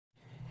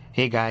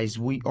Hey guys,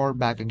 we are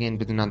back again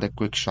with another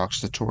quick shocks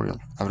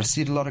tutorial. I've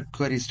received a lot of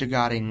queries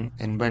regarding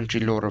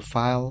inventory loader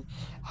file,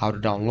 how to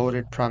download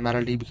it,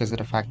 primarily because of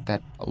the fact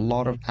that a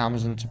lot of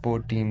Amazon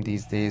support team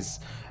these days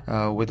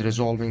with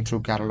resolving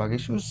through catalog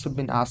issues have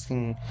been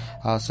asking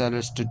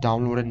sellers to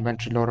download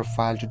inventory loader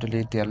file to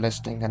delete their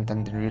listing and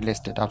then they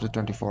relist it after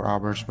 24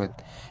 hours with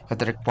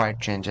the required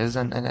changes,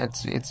 and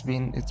it's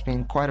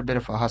been quite a bit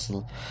of a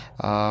hustle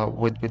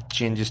with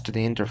changes to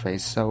the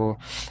interface. So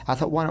I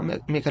thought why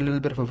not make a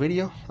little bit of a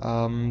video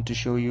to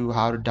show you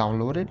how to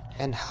download it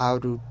and how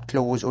to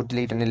close or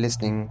delete any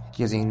listing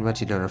using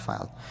inventory loader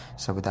file.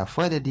 So without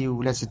further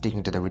ado, let's just dig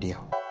into the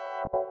video.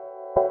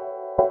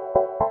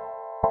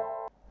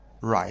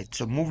 Right,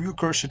 so move your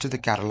cursor to the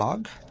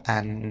catalog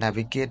and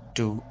navigate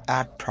to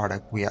add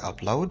product via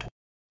upload.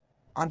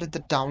 Under the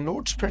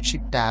download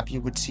spreadsheet tab,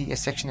 you would see a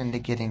section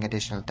indicating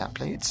additional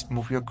templates.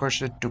 Move your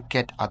cursor to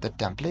get other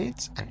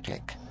templates and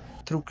click.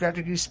 Through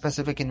category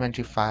specific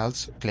inventory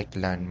files, click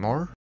learn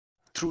more.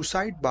 Through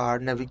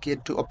sidebar,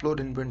 navigate to upload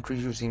inventory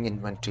using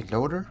inventory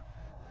loader.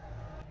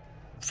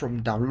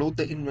 From download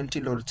the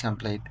inventory loader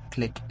template,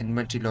 click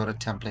inventory loader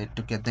template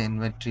to get the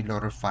inventory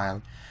loader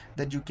file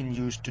that you can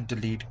use to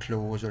delete,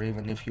 close, or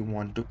even if you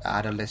want to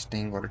add a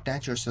listing or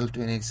attach yourself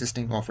to any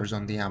existing offers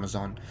on the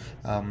Amazon.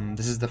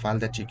 This is the file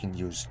that you can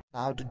use.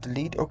 Now to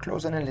delete or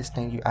close any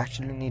listing, you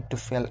actually need to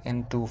fill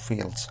in two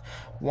fields.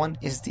 One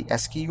is the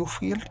SKU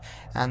field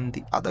and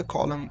the other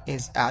column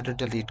is add or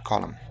delete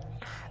column.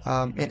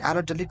 In add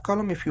or delete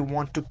column, if you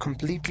want to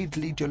completely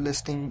delete your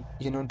listing,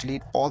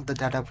 delete all the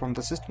data from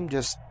the system,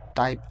 just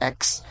type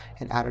X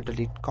in add or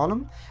delete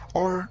column.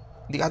 Or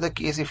the other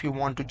case, if you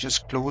want to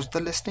just close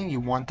the listing, you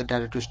want the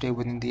data to stay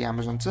within the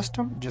Amazon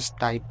system, just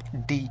type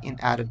D in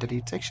add or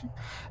delete section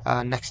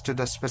next to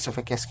the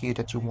specific SKU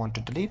that you want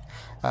to delete,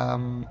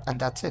 and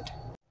that's it.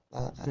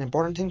 An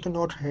important thing to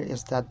note here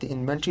is that the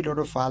inventory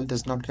loader file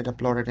does not get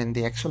uploaded in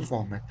the Excel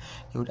format.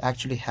 You would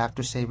actually have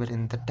to save it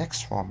in the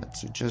text format.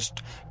 So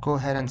just go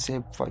ahead and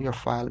save your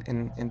file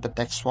in the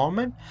text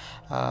format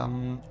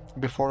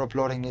before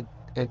uploading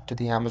it to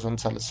the Amazon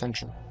Seller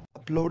Central.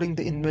 Uploading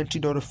the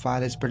inventory loader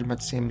file is pretty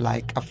much same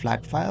like a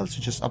flat file.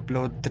 So just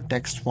upload the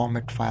text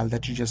format file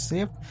that you just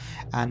saved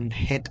and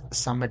hit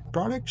submit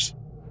products.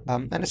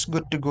 And it's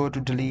good to go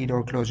to delete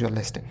or close your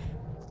listing.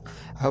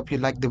 I hope you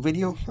liked the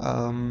video,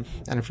 and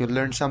if you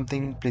learned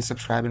something, please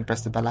subscribe and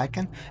press the bell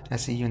icon. And I'll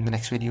see you in the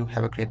next video.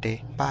 Have a great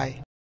day.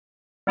 Bye.